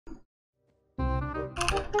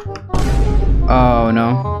Oh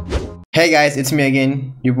no. Hey guys, it's me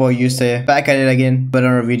again, your boy Yuzei, back at it again, but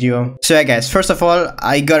on a video. So yeah guys, first of all,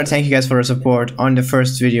 I gotta thank you guys for the support on the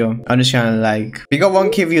first video on this channel. Like, we got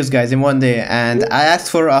 1k views guys in one day, and I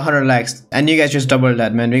asked for 100 likes, and you guys just doubled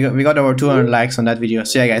that, man. We got over 200 likes on that video.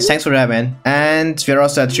 So yeah guys, thanks for that, man. And we're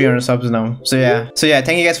also at 300 subs now. So yeah,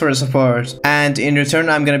 thank you guys for the support. And in return,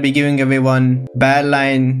 I'm gonna be giving away one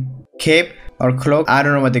Badline cape or cloak. I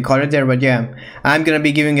don't know what they call it there, but yeah, I'm gonna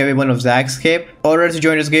be giving away one of Zach's cape. In order to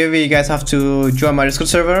join this giveaway, you guys have to join my Discord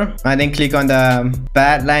server and then click on the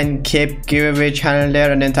Badline cape giveaway channel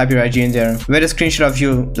there, and then type your IG in there with a screenshot of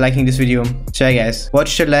you liking this video. So yeah guys,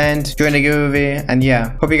 watch the land, join the giveaway, and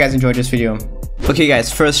yeah, hope you guys enjoyed this video. Okay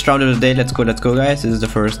guys, first round of the day. Let's go guys. This is the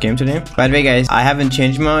first game today. By the way guys, I haven't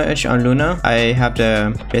changed much on Luna. I have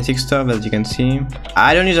the basic stuff, as you can see.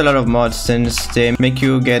 I don't use a lot of mods since they make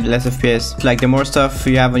you get less FPS. Like, the more stuff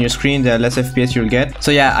you have on your screen, the less FPS you'll get. So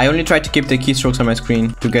yeah, I only try to keep the keystrokes on my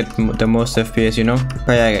screen to get the most FPS, you know.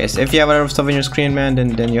 But yeah guys, if you have a lot of stuff on your screen, man,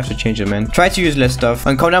 then you have to change it, man. Try to use less stuff.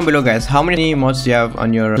 And comment down below guys, how many mods do you have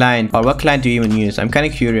on your client, or what client do you even use? I'm kind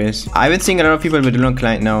of curious. I've been seeing a lot of people with Luna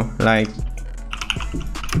client now. Like,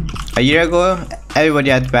 a year ago, everybody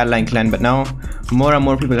had Badline clan, but now more and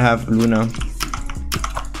more people have Luna,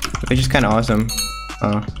 which is kind of awesome.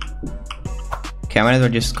 Okay, I might as well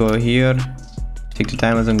just go here, take the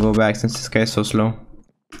timers and go back since this guy is so slow.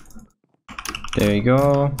 There we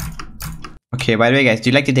go. Okay, by the way guys, do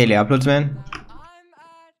you like the daily uploads, man?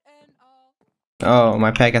 Oh,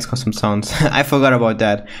 my pack has custom sounds. I forgot about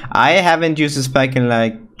that. I haven't used this pack in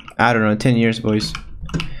like, I don't know, 10 years, boys.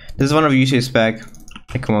 This is one of Yuzei's pack.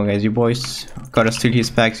 Like, come on guys, you boys gotta steal his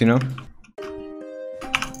packs, you know.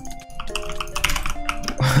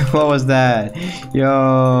 What was that?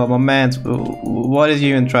 Yo, my man, what is he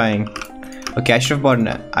even trying? Okay, I should have bought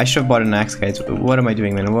an axe, guys. What am I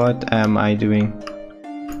doing, man? What am I doing?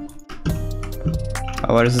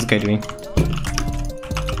 Oh, what is this guy doing?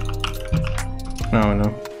 Oh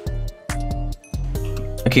no.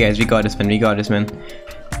 Okay guys, we got this, man.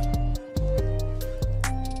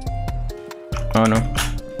 Oh no.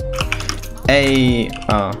 Hey,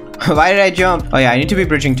 oh. Why did I jump? Oh yeah, I need to be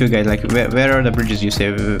bridging too, guys. Like, where are the bridges, you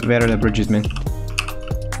say? Where are the bridges, man?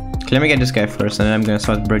 Okay, let me get this guy first, and then I'm gonna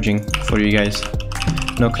start bridging for you guys.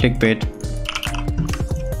 No clickbait.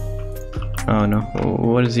 Oh no.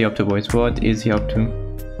 What is he up to, boys? What is he up to?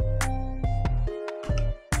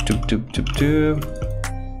 Doop.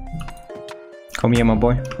 Come here, my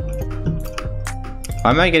boy.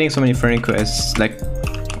 Why am I getting so many friendly quests? Like,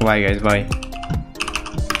 why, guys? Why?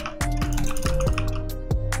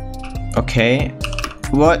 Okay,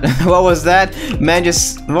 what was that, man?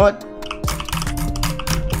 Just what?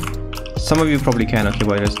 Some of you probably can. Okay,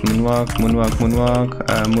 boy, just moonwalk.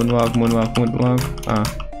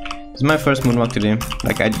 This is my first moonwalk today.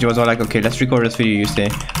 Like, I was all like, okay, let's record this video. You say,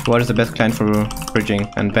 what is the best client for bridging?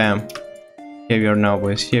 And bam, here we are now,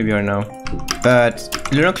 boys. Here we are now. But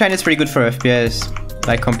Luna client is pretty good for FPS,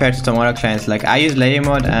 like compared to some other clients. Like, I use layer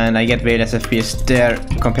mod and I get way less FPS there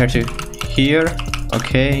compared to here.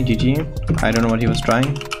 Okay, GG. I don't know what he was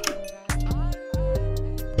trying.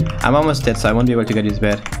 I'm almost dead, so I won't be able to get his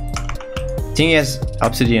bed. I think he has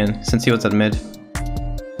obsidian since he was at mid.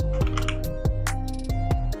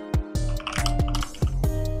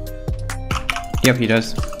 Yep, he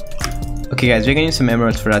does. Okay guys, we're gonna use some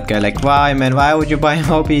emeralds for that guy. Like, why, man? Why would you buy him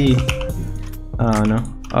OP? Oh no.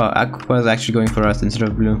 Oh, Aqua was actually going for us instead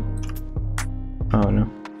of blue. Oh no.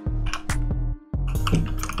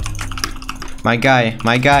 My guy.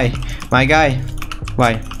 Why?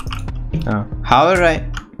 Oh, how did I?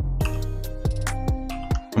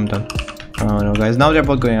 I'm done. Oh no, guys, now they're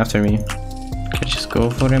both going after me. Let's just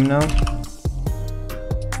go for him now.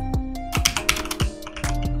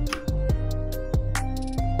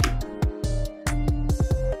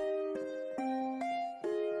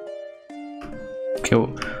 Okay,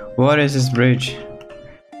 what is this bridge?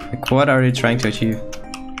 Like, what are they trying to achieve?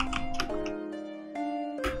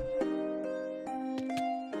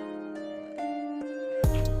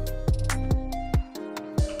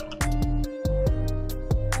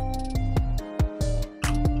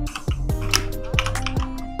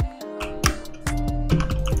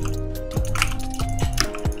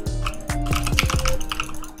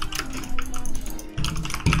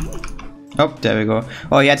 Oh, there we go.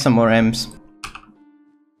 Oh, he had some more M's.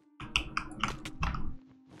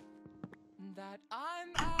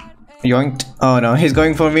 Yoinked. Oh no, he's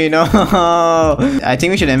going for me. No. I think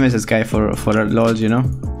we should MS this guy for lols, you know.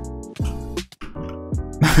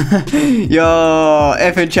 Yo,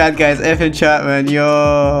 F in chat, guys. F in chat, man.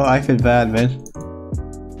 Yo, I feel bad, man.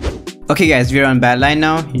 Okay guys, we're on Badline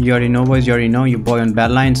now. You already know, boys, you already know, your boy on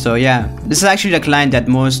Badline. So yeah, this is actually the client that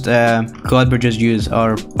most Godbridges use,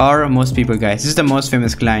 or most people, guys. This is the most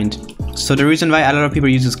famous client. So the reason why a lot of people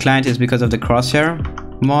use this client is because of the Corsair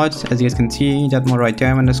mod. As you guys can see, that mod right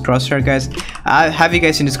there on this Corsair, guys. Have you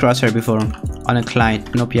guys seen this Corsair before on a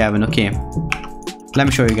client? Nope, you haven't. Okay, let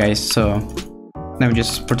me show you guys. So let me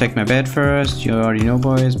just protect my bed first. You already know,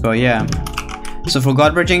 boys, but yeah. So for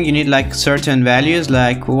Godbridging, you need like certain values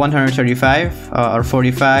like 135 or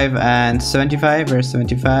 45 and 75. Where's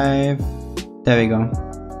 75? There we go.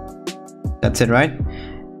 That's it, right?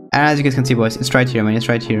 And as you guys can see, boys, it's right here, man. It's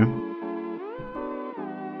right here.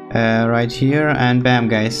 Right here, and bam,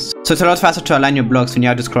 guys. So it's a lot faster to align your blocks when you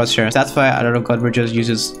have this Crosshair. That's why a lot of Godbridges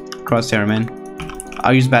uses Crosshair, man.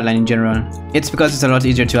 I use Badline in general. It's because it's a lot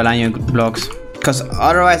easier to align your blocks. Because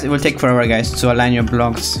otherwise it will take forever, guys, to align your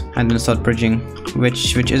blocks and then start bridging,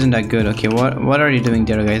 which isn't that good. Okay, what are you doing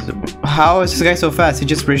there, guys? How is this guy so fast? He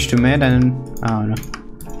just bridged to mid and I don't know.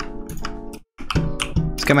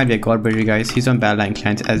 This guy might be a Godbridge, guys. He's on Badline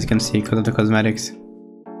client, as you can see, because of the cosmetics.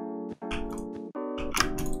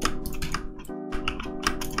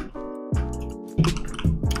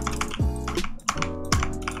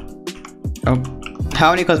 Oh, how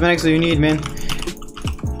many cosmetics do you need, man?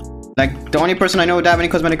 Like, the only person I know with that many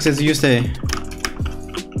cosmetics is Yuzei.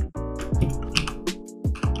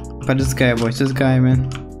 But this guy, boys, this guy, man.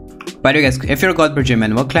 By the way, guys, if you're a Godbridge,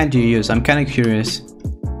 man, what client do you use? I'm kind of curious.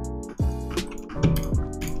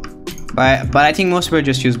 But I think most people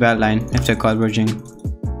just use Badline if they're Godbridging.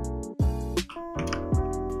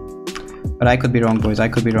 But I could be wrong, boys. I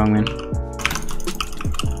could be wrong, man.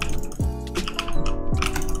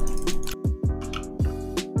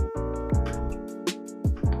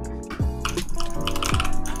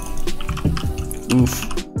 Oof.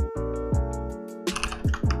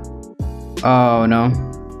 Oh no.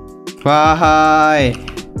 Why?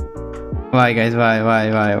 Why, guys?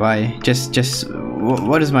 Why? Just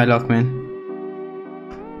what is my luck, man?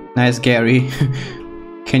 Nice, Gary.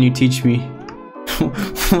 Can you teach me?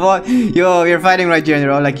 What? Yo, you're fighting right here and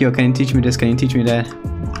they're all like, yo, can you teach me this? Can you teach me that?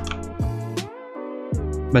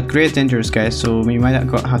 But Gray is dangerous, guys, so we might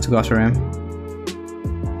have to go after him.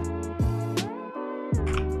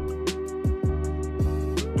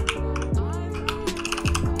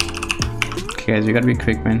 Okay, guys, we gotta be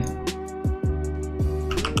quick, man.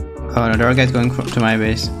 Oh no, there are guys going to my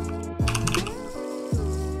base.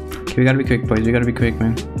 Okay, we gotta be quick, boys. We gotta be quick,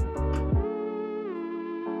 man.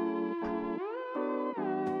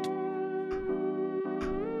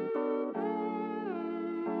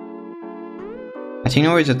 I think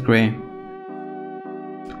now it's at Gray.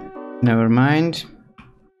 Never mind.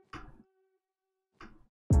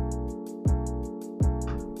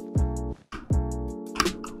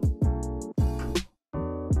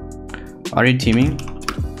 Are you teaming?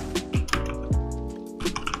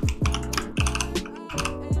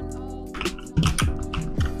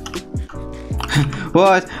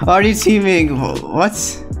 What? Are you teaming? What?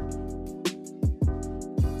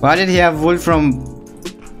 Why did he have wool from...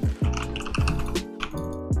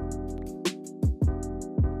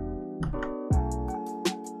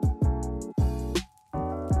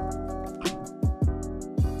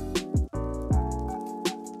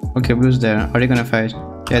 Okay, blue's there. Are they gonna fight?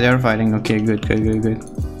 Yeah, they are fighting. Okay, good.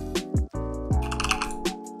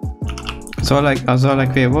 So I was all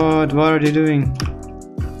like, wait, what are they doing?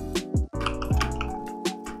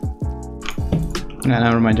 Nah,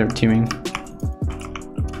 never mind, they're teaming.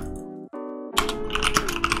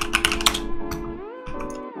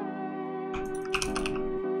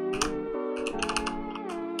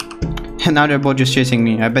 And now they're both just chasing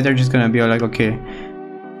me. I bet they're just gonna be all like, okay.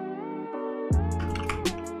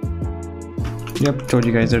 Yep, told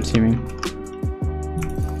you guys they're teaming.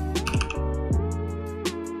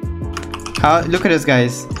 How? Look at this,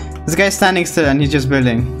 guys. This guy's standing still and he's just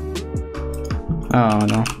building. Oh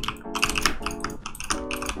no.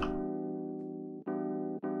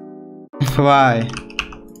 Why?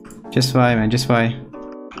 Just why, man? Just why?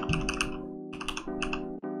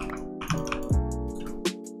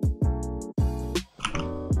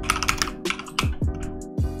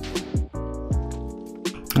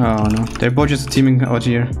 Oh no, they're both just teaming out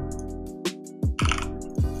here.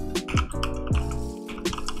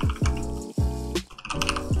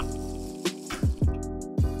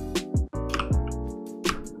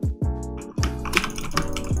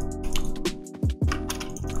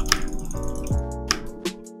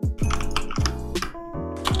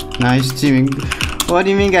 Nice teaming. What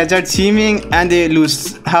do you mean, guys? They're teaming and they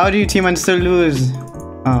lose. How do you team and still lose?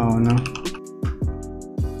 Oh no.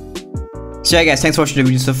 So yeah guys, thanks for watching the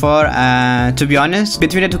video so far, and to be honest,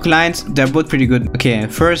 between the two clients, they're both pretty good. Okay,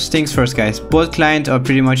 first things first guys, both clients are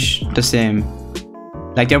pretty much the same.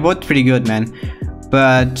 Like they're both pretty good, man.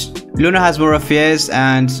 But Luna has more FPS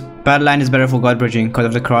and Badline is better for Godbridging because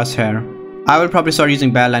of the crosshair. I will probably start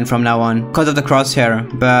using Badline from now on because of the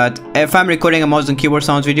crosshair, but if I'm recording a mouse and keyboard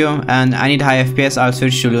sounds video and I need high FPS, I'll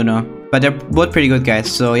switch to Luna. But they're both pretty good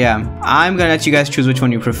guys, so yeah, I'm gonna let you guys choose which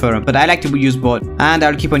one you prefer, but I like to use both and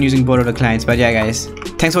I'll keep on using both of the clients. But yeah guys,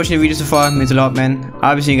 thanks for watching the video so far, it means a lot, man.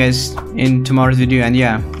 I'll be seeing you guys in tomorrow's video, and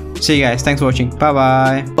yeah, see you guys, thanks for watching, bye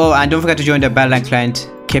bye. Oh, and don't forget to join the Badline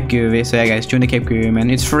client cape giveaway. So yeah guys, join the cape giveaway, man.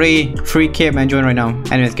 It's free cape, man. Join right now.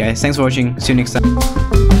 Anyways guys, thanks for watching, see you next time.